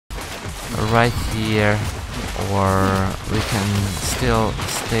right here, or we can still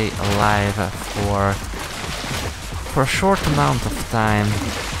stay alive for a short amount of time.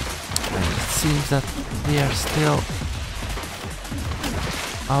 And it seems that they are still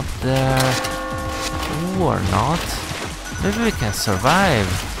up there. Or not. Maybe we can survive.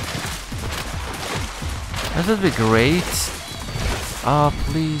 That would be great. Oh,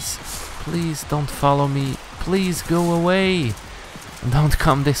 please, please don't follow me. Please go away. Don't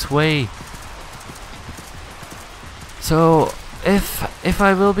come this way. So, if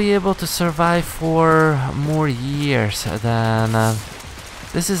I will be able to survive for more years, then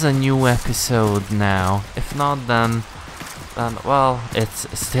this is a new episode now. If not, then well, it's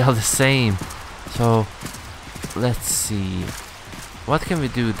still the same. So, let's see. What can we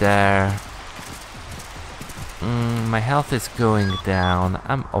do there? My health is going down.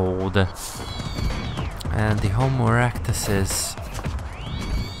 I'm old. And the Homo erectuses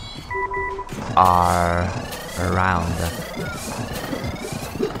are around.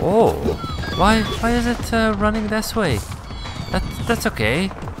 Oh, why is it running this way? That's okay.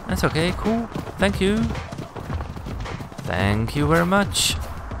 That's okay. Cool. Thank you. Thank you very much.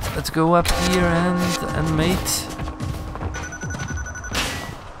 Let's go up here and mate.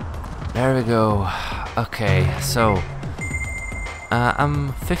 There we go. Okay, so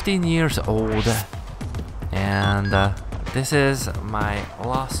I'm 15 years old, and this is my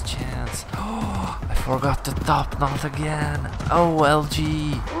last chance. Oh, I forgot the top knot again. Oh,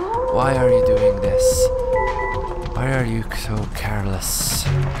 LG, why are you doing this? Why are you so careless?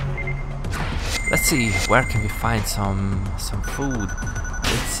 Let's see, where can we find some food?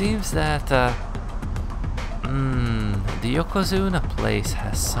 It seems that the Yokozuna place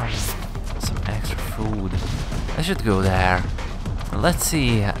has some extra food. I should go there. Let's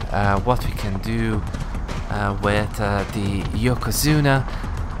see what we can do with the Yokozuna.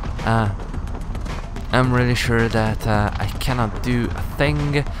 I'm really sure that I cannot do a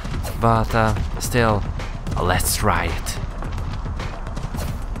thing, but still, let's try it.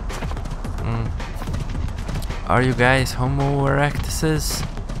 Are you guys Homo erectuses?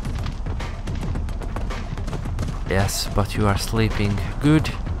 Yes, but you are sleeping.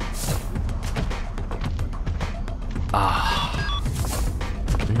 Good. Ah.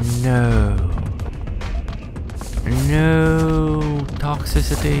 No. No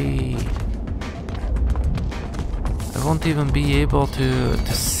toxicity. I won't even be able to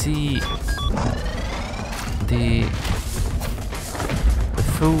see the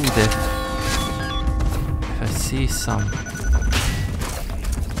food if I see some.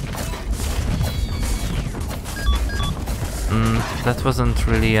 That wasn't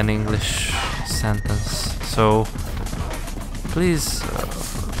really an English sentence, so please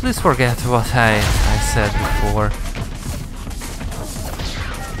forget what I said before.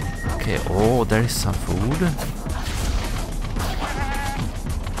 Okay, oh, there is some food.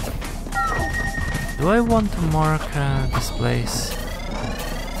 Do I want to mark this place?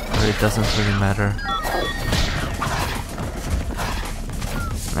 Or it doesn't really matter.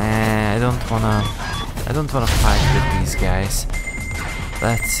 Nah, I don't wanna fight with these guys.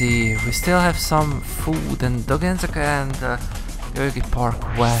 Let's see, we still have some food, and Dogenzaka and Yogi Park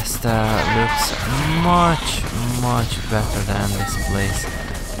West looks much better than this place,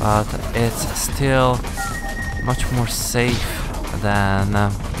 but it's still much more safe than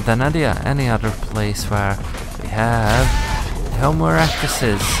any other place where we have Homo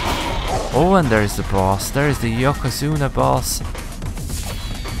erectuses. Oh, and there is the boss. There is the Yokozuna boss.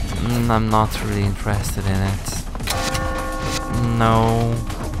 I'm not really interested in it. No,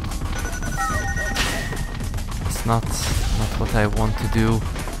 it's not what I want to do.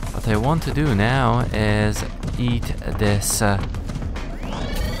 What I want to do now is eat this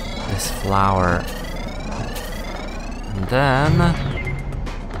this flower, and then I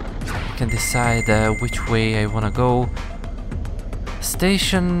can decide which way I want to go.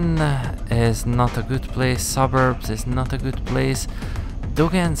 Station is not a good place. Suburbs is not a good place.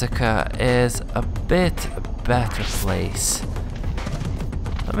 Dogenzaka is a bit better place.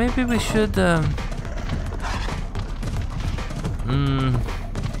 So maybe we should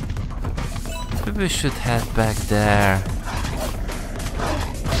maybe we should head back there.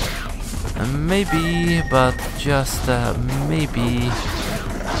 Maybe, but just maybe.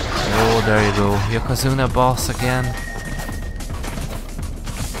 Oh, there you go, Yokozuna boss again.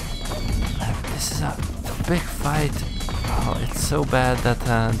 This is a big fight. Oh, it's so bad that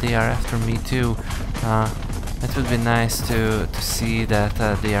they are after me too. It would be nice to see that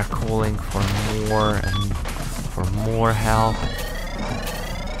they are calling for more and for more help.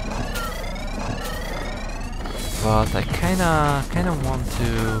 But I kinda want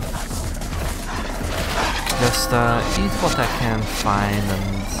just eat what I can find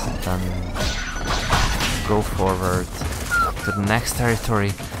and then go forward to the next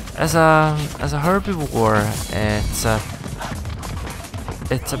territory. As a herbivore,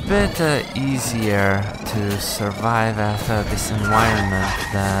 it's a bit easier to survive at this environment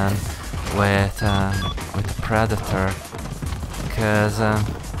than with a predator, because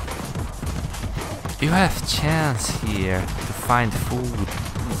you have chance here to find food,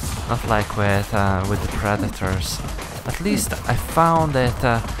 not like with the predators. At least I found it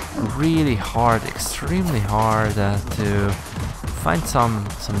really hard, extremely hard to find some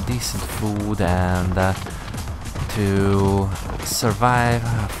decent food and to survive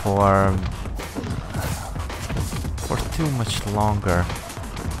for too much longer.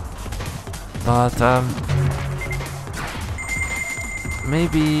 But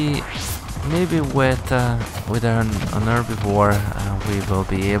maybe with an herbivore we will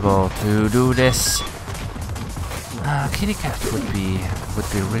be able to do this. Kitty cat would be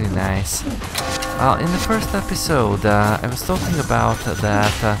really nice. Well, in the first episode I was talking about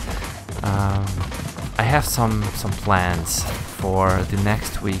that I have some plans for the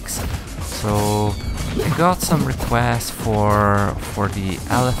next weeks. So I got some requests for the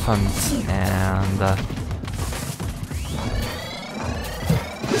elephant and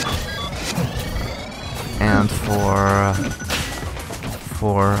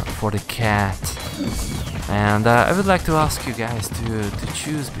for the cat. And I would like to ask you guys to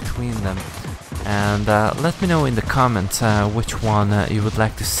choose between them, and let me know in the comments which one you would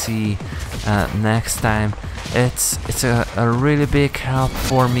like to see next time. It's a really big help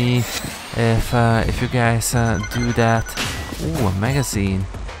for me if you guys do that. Ooh, a magazine.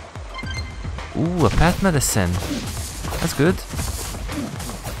 Ooh, a pet medicine. That's good.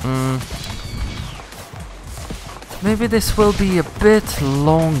 Maybe this will be a bit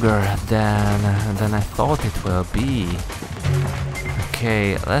longer than I thought it will be.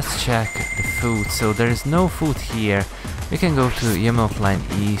 Okay, let's check the food. So there is no food here. We can go to Yamot Line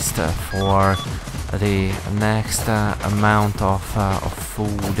East for the next amount of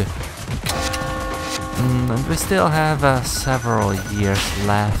food. And we still have several years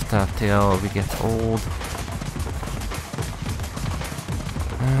left till we get old.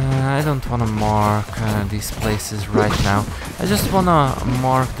 I don't want to mark these places right now. I just want to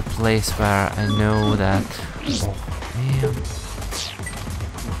mark the place where I know that... Oh, man.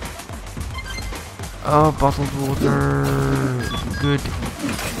 Oh, bottled water. Good.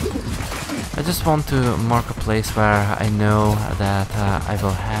 I just want to mark a place where I know that I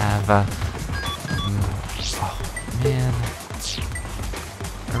will have... oh, man.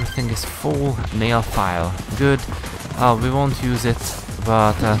 Everything is full. Nail file. Good. We won't use it.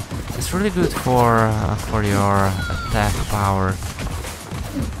 But it's really good for your attack power.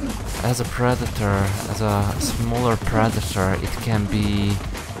 As a predator, as a smaller predator, it can be,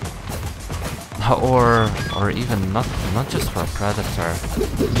 or even not just for a predator,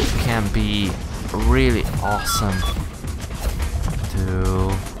 it can be really awesome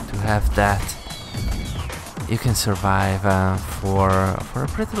to have that. You can survive for a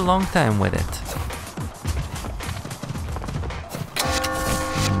pretty long time with it.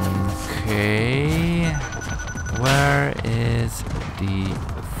 Okay, where is the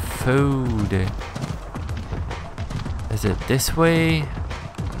food? Is it this way?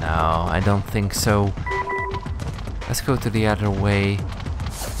 No, I don't think so. Let's go to the other way.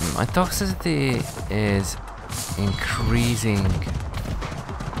 My toxicity is increasing.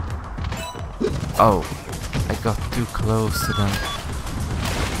 Oh, I got too close to them.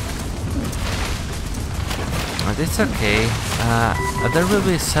 But it's okay. There will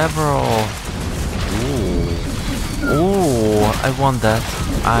be several... Ooh, I want that.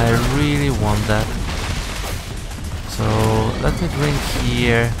 I really want that. So, let me drink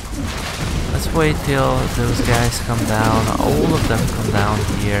here. Let's wait till those guys come down. All of them come down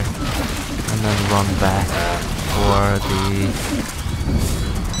here. And then run back for the...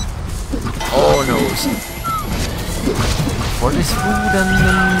 Oh no! For this food and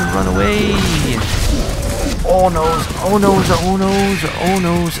then run away! Oh noes, oh noes, oh noes, oh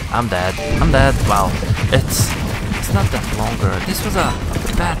noes. I'm dead. Well, it's not that longer. This was a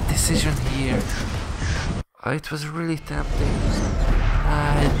bad decision here. It was really tempting.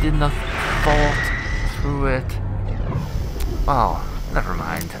 I did not thought through it. Well, never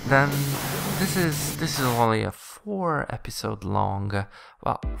mind. Then this is only a 4 episode long.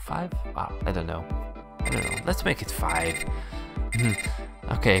 Well, 5? Well, I don't know. Let's make it 5.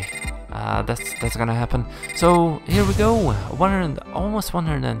 Okay. That's gonna happen. So here we go, almost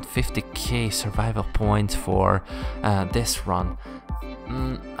 150k survival points for this run.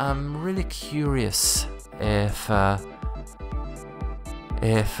 I'm really curious if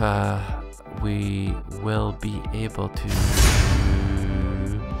we will be able to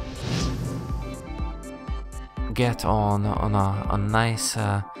get on a nice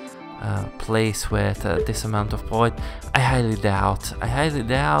place with this amount of point. I highly doubt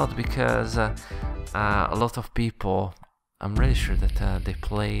because a lot of people, I'm really sure that they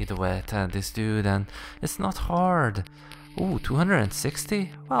played with this dude, and it's not hard. Ooh,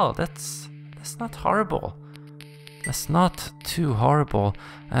 260? Well, that's not horrible. That's not too horrible.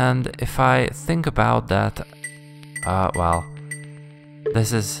 And if I think about that, well,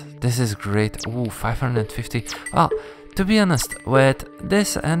 this is great. Ooh, 550. Well, to be honest, with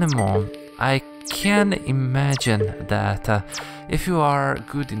this animal, I can imagine that if you are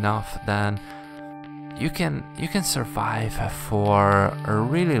good enough, then you can survive for a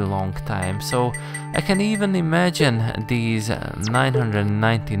really long time. So I can even imagine these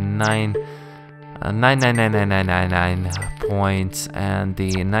 999 points and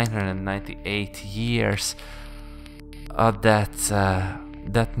the 998 years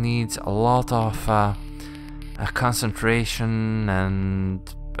that needs a lot of concentration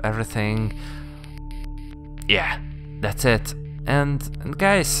and everything. Yeah, that's it. And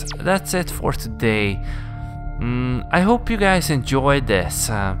guys, that's it for today. I hope you guys enjoyed this.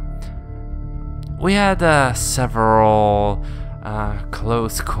 We had several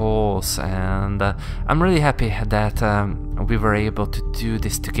close calls, and I'm really happy that we were able to do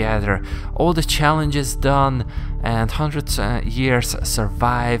this together. All the challenges done and hundreds years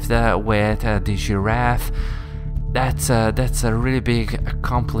survived with the giraffe. That's a really big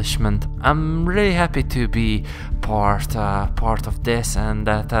accomplishment. I'm really happy to be part of this, and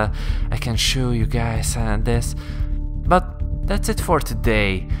that I can show you guys this. But that's it for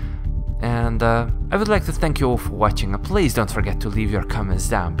today. And I would like to thank you all for watching. Please don't forget to leave your comments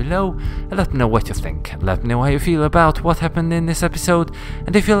down below and let me know what you think. Let me know how you feel about what happened in this episode,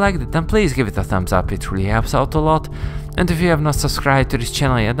 and if you liked it, then please give it a thumbs up. It really helps out a lot. And if you have not subscribed to this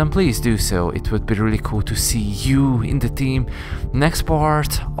channel yet, then please do so. It would be really cool to see you in the team. Next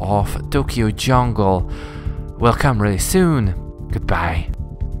part of Tokyo Jungle will come really soon.